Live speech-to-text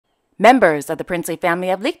Members of the princely family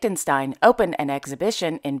of Liechtenstein open an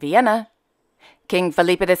exhibition in Vienna. King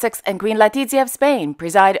Felipe VI and Queen Letizia of Spain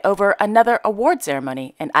preside over another award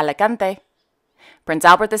ceremony in Alicante. Prince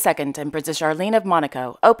Albert II and Princess Charlene of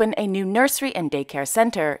Monaco open a new nursery and daycare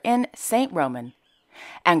center in St. Roman.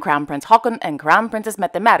 And Crown Prince Haakon and Crown Princess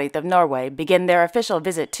Mette-Marit of Norway begin their official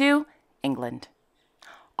visit to England.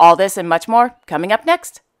 All this and much more coming up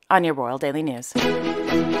next on your Royal Daily News.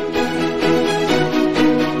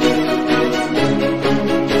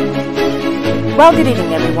 Well, good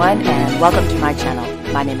evening, everyone, and welcome to my channel.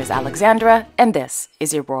 My name is Alessandra, and this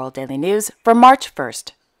is your Royal Daily News for March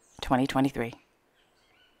 1st, 2023.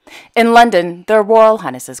 In London, their Royal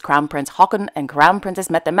Highnesses Crown Prince Haakon and Crown Princess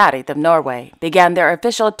Mette-Marit of Norway began their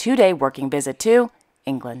official two-day working visit to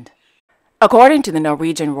England. According to the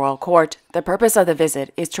Norwegian Royal Court, the purpose of the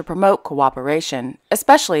visit is to promote cooperation,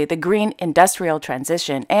 especially the green industrial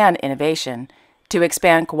transition and innovation, to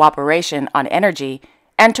expand cooperation on energy,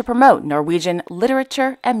 and to promote Norwegian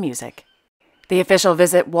literature and music. The official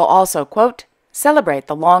visit will also, quote, celebrate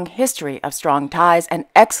the long history of strong ties and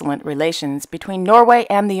excellent relations between Norway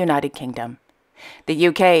and the United Kingdom. The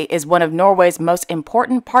UK is one of Norway's most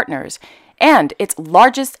important partners and its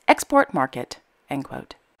largest export market, end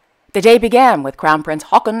quote. The day began with Crown Prince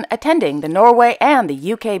Haakon attending the Norway and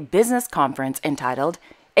the UK Business Conference entitled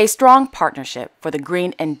A Strong Partnership for the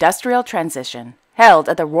Green Industrial Transition, held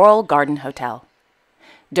at the Royal Garden Hotel.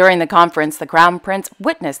 During the conference, the Crown Prince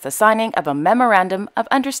witnessed the signing of a Memorandum of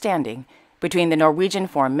Understanding between the Norwegian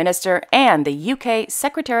Foreign Minister and the UK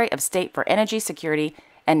Secretary of State for Energy Security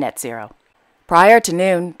and Net Zero. Prior to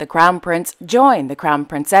noon, the Crown Prince joined the Crown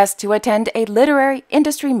Princess to attend a literary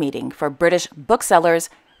industry meeting for British booksellers,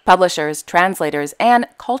 publishers, translators, and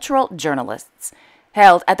cultural journalists,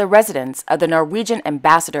 held at the residence of the Norwegian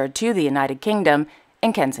ambassador to the United Kingdom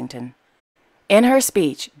in Kensington. In her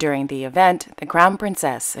speech during the event, the Crown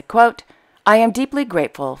Princess said, quote, I am deeply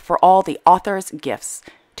grateful for all the author's gifts.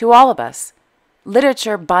 To all of us,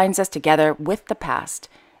 literature binds us together with the past,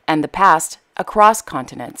 and the past across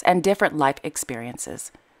continents and different life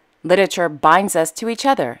experiences. Literature binds us to each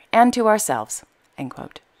other and to ourselves, end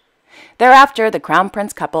quote. Thereafter, the Crown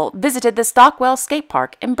Prince couple visited the Stockwell Skate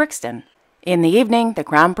Park in Brixton. In the evening, the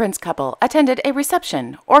Crown Prince couple attended a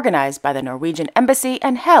reception organized by the Norwegian Embassy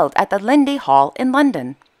and held at the Lindy Hall in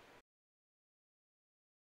London.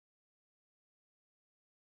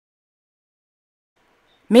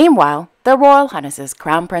 Meanwhile, the Royal Highnesses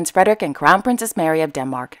Crown Prince Frederik and Crown Princess Mary of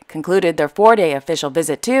Denmark concluded their four-day official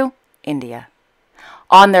visit to India.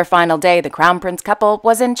 On their final day, the Crown Prince couple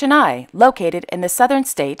was in Chennai, located in the southern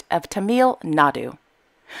state of Tamil Nadu.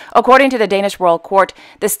 According to the Danish Royal Court,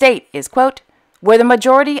 the state is, quote, where the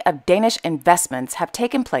majority of Danish investments have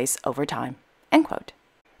taken place over time, end quote.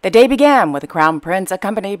 The day began with the Crown Prince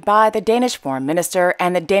accompanied by the Danish Foreign Minister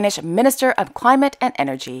and the Danish Minister of Climate and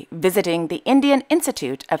Energy visiting the Indian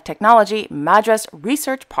Institute of Technology Madras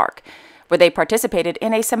Research Park, where they participated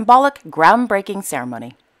in a symbolic groundbreaking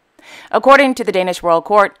ceremony. According to the Danish Royal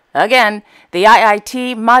Court, again, the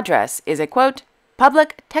IIT Madras is a, quote,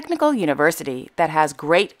 public technical university that has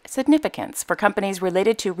great significance for companies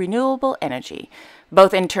related to renewable energy,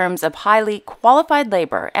 both in terms of highly qualified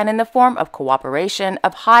labor and in the form of cooperation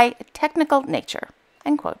of high technical nature,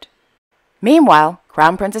 end quote. Meanwhile,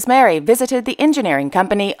 Crown Princess Mary visited the engineering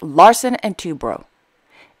company Larsen & Toubro.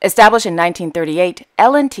 Established in 1938,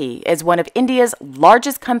 L&T is one of India's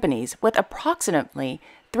largest companies with approximately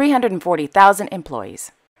 340,000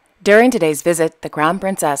 employees. During today's visit, the Crown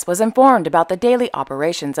Princess was informed about the daily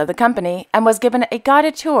operations of the company and was given a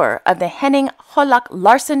guided tour of the Henning Holak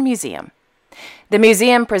Larsen Museum. The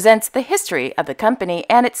museum presents the history of the company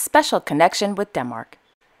and its special connection with Denmark.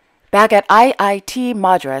 Back at IIT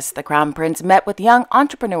Madras, the Crown Prince met with young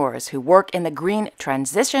entrepreneurs who work in the green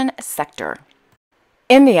transition sector.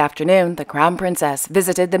 In the afternoon, the Crown Princess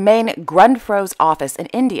visited the main Grundfos office in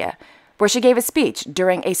India, where she gave a speech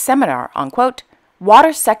during a seminar on, quote,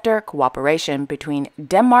 water sector cooperation between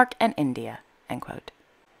Denmark and India, end quote.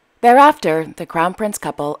 Thereafter, the Crown Prince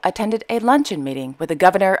couple attended a luncheon meeting with the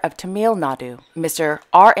governor of Tamil Nadu, Mr.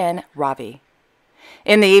 R.N. Ravi.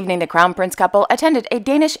 In the evening, the Crown Prince couple attended a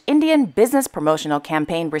Danish-Indian business promotional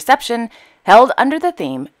campaign reception held under the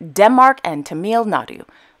theme Denmark and Tamil Nadu,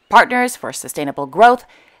 Partners for Sustainable Growth,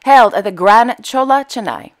 held at the Grand Chola,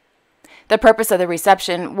 Chennai. The purpose of the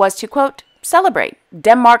reception was to, quote, celebrate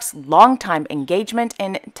Denmark's long-time engagement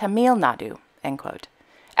in Tamil Nadu, end quote,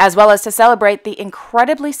 as well as to celebrate the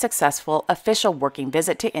incredibly successful official working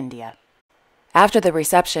visit to India. After the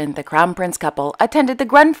reception, the Crown Prince couple attended the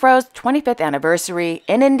Grundfos 25th anniversary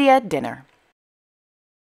in India dinner.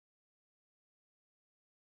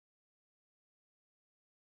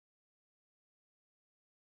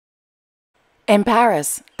 In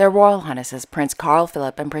Paris, Their Royal Highnesses Prince Carl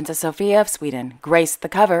Philip and Princess Sophia of Sweden graced the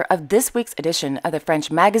cover of this week's edition of the French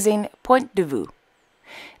magazine Point de Vue.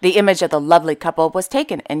 The image of the lovely couple was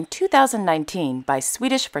taken in 2019 by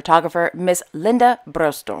Swedish photographer Miss Linda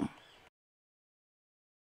Brostorm.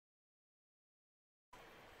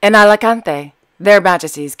 In Alicante, Their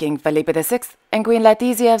Majesties King Felipe VI and Queen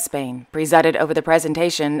Letizia of Spain presided over the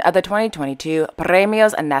presentation of the 2022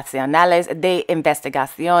 Premios Nacionales de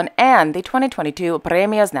Investigación and the 2022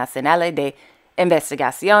 Premios Nacionales de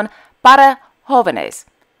Investigación para Jóvenes,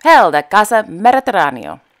 held at Casa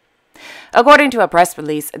Mediterráneo. According to a press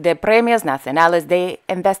release, the Premios Nacionales de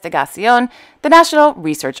Investigación, the National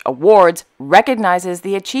Research Awards, recognizes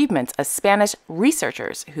the achievements of Spanish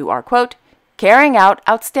researchers who are, quote, carrying out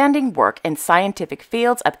outstanding work in scientific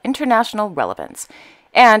fields of international relevance,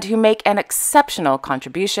 and who make an exceptional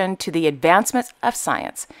contribution to the advancement of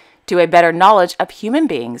science, to a better knowledge of human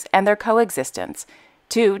beings and their coexistence,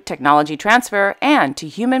 to technology transfer, and to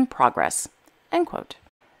human progress, end quote.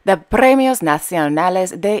 The Premios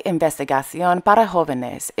Nacionales de Investigación para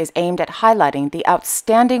Jóvenes is aimed at highlighting the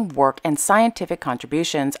outstanding work and scientific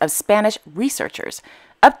contributions of Spanish researchers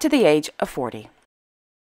up to the age of 40.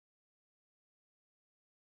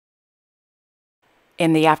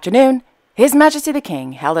 In the afternoon, His Majesty the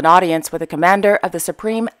King held an audience with the commander of the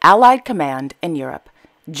Supreme Allied Command in Europe,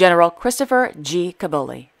 General Christopher G.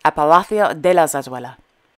 Caboli, at Palacio de la Zarzuela.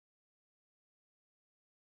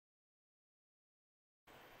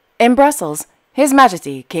 In Brussels, His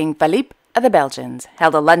Majesty King Philippe of the Belgians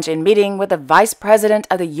held a luncheon meeting with the Vice President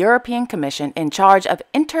of the European Commission in charge of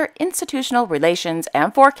interinstitutional relations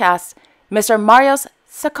and forecasts, Mr. Mariusz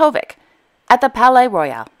Sefcovic, at the Palais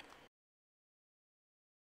Royal.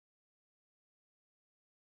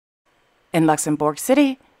 In Luxembourg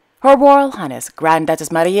City, Her Royal Highness Grand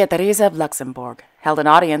Duchess Maria Theresa of Luxembourg held an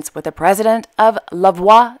audience with the President of La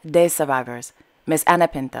Voix des Survivors, Miss Anna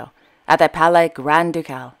Pinto, at the Palais Grand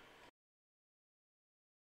Ducal.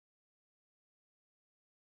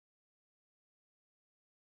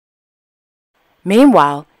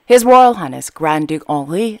 Meanwhile, His Royal Highness Grand Duke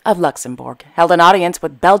Henri of Luxembourg held an audience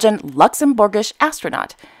with Belgian Luxembourgish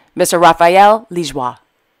astronaut, Mr. Raphael Liégeois.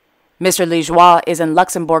 Mr. Liégeois is in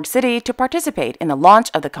Luxembourg City to participate in the launch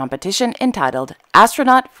of the competition entitled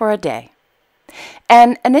Astronaut for a Day.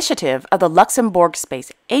 An initiative of the Luxembourg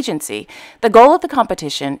Space Agency, the goal of the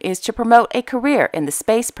competition is to promote a career in the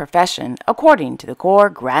space profession according to the Corps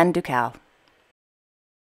Grand Ducal.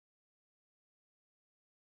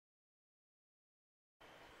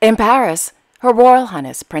 In Paris, Her Royal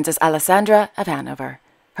Highness Princess Alessandra of Hanover,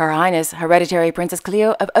 Her Highness Hereditary Princess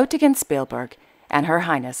Cleo of Oettingen-Spielberg, and Her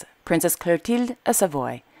Highness Princess Clotilde of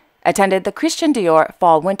Savoy attended the Christian Dior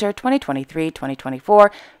Fall-Winter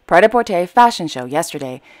 2023-2024 Prêt-a-Porter fashion show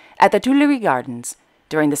yesterday at the Tuileries Gardens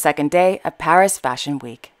during the second day of Paris Fashion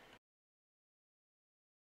Week.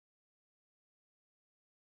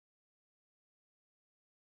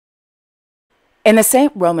 In the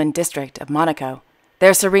St. Roman district of Monaco,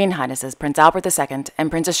 Their Serene Highnesses Prince Albert II and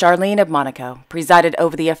Princess Charlene of Monaco presided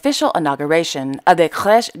over the official inauguration of the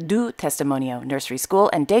Crèche du Testimonio Nursery School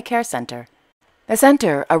and Daycare Center. The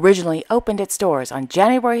center originally opened its doors on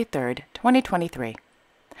January 3, 2023.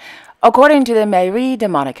 According to the Mairie de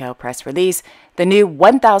Monaco press release, the new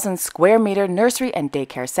 1,000 square meter nursery and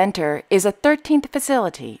daycare center is a 13th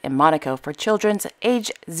facility in Monaco for children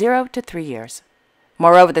aged 0 to 3 years.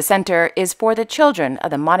 Moreover, the center is for the children of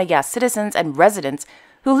the Monégasque citizens and residents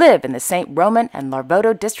who live in the St. Roman and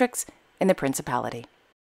Larvotto districts in the Principality.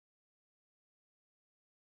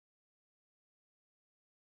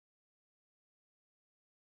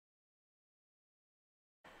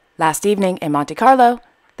 Last evening in Monte Carlo,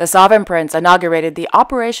 the Sovereign Prince inaugurated the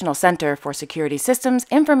Operational Center for Security Systems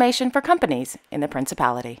Information for Companies in the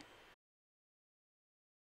Principality.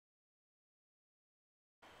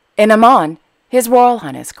 In Amman, His Royal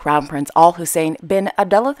Highness Crown Prince Al Hussein bin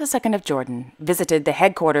Abdullah II of Jordan visited the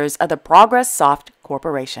headquarters of the ProgressSoft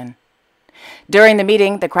Corporation. During the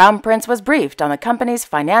meeting, the Crown Prince was briefed on the company's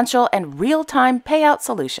financial and real-time payout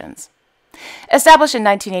solutions. Established in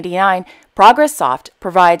 1989, ProgressSoft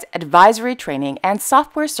provides advisory training and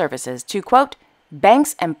software services to, quote,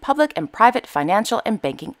 banks and public and private financial and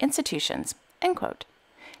banking institutions, end quote.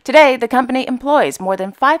 Today, the company employs more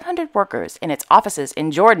than 500 workers in its offices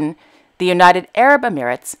in Jordan, the United Arab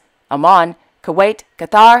Emirates, Oman, Kuwait,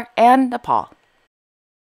 Qatar, and Nepal.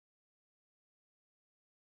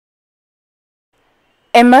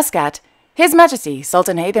 In Muscat, His Majesty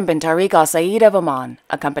Sultan Haitham bin Tariq al Sayyid of Oman,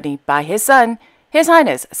 accompanied by his son, His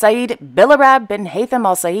Highness Sayyid Bilarab bin Haitham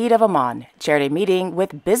al-Sayyid of Oman chaired a meeting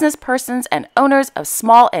with business persons and owners of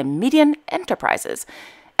small and medium enterprises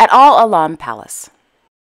at Al Alam Palace.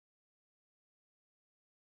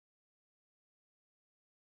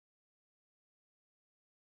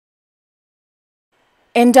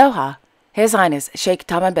 In Doha, His Highness Sheikh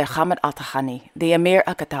Tamim bin Hamad Al Thani, the Emir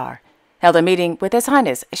of Qatar, held a meeting with His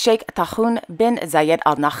Highness Sheikh Tahun bin Zayed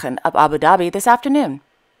Al Nahyan of Abu Dhabi this afternoon.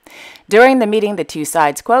 During the meeting, the two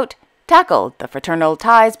sides, quote, tackled the fraternal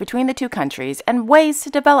ties between the two countries and ways to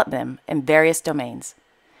develop them in various domains.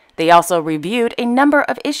 They also reviewed a number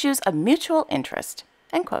of issues of mutual interest,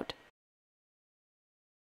 end quote.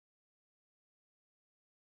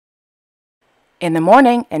 In the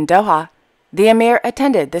morning in Doha, the Emir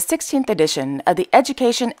attended the 16th edition of the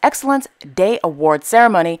Education Excellence Day Award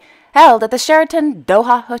ceremony held at the Sheraton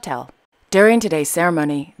Doha Hotel. During today's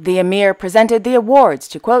ceremony, the Emir presented the awards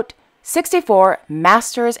to, quote, 64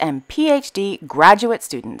 master's and PhD graduate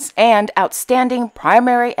students and outstanding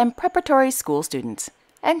primary and preparatory school students,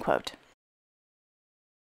 end quote.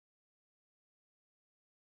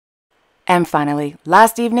 And finally,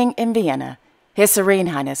 last evening in Vienna, His Serene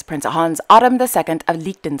Highness Prince Hans Adam II of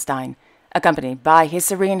Liechtenstein, accompanied by His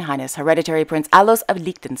Serene Highness Hereditary Prince Alois of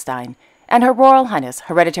Liechtenstein and Her Royal Highness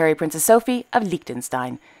Hereditary Princess Sophie of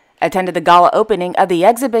Liechtenstein, attended the gala opening of the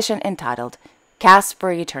exhibition entitled Cast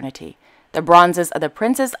for Eternity, the Bronzes of the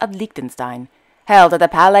Princes of Liechtenstein, held at the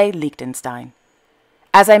Palais Liechtenstein.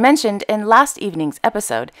 As I mentioned in last evening's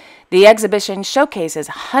episode, the exhibition showcases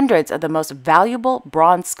hundreds of the most valuable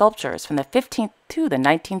bronze sculptures from the 15th to the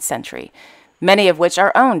 19th century, many of which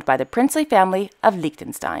are owned by the princely family of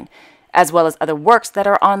Liechtenstein, as well as other works that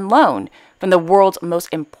are on loan from the world's most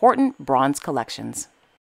important bronze collections.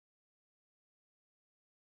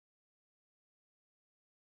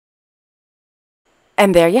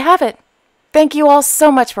 And there you have it. Thank you all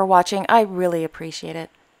so much for watching. I really appreciate it.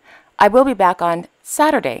 I will be back on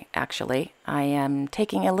Saturday, actually. I am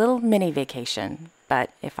taking a little mini vacation, but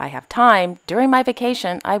if I have time during my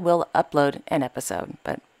vacation, I will upload an episode,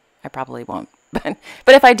 but I probably won't. But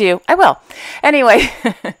if I do, I will. Anyway,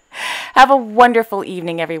 have a wonderful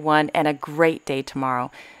evening, everyone, and a great day tomorrow.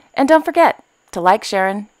 And don't forget to like, share,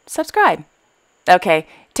 and subscribe. Okay,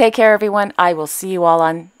 take care, everyone. I will see you all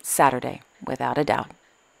on Saturday, without a doubt.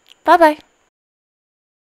 Bye-bye.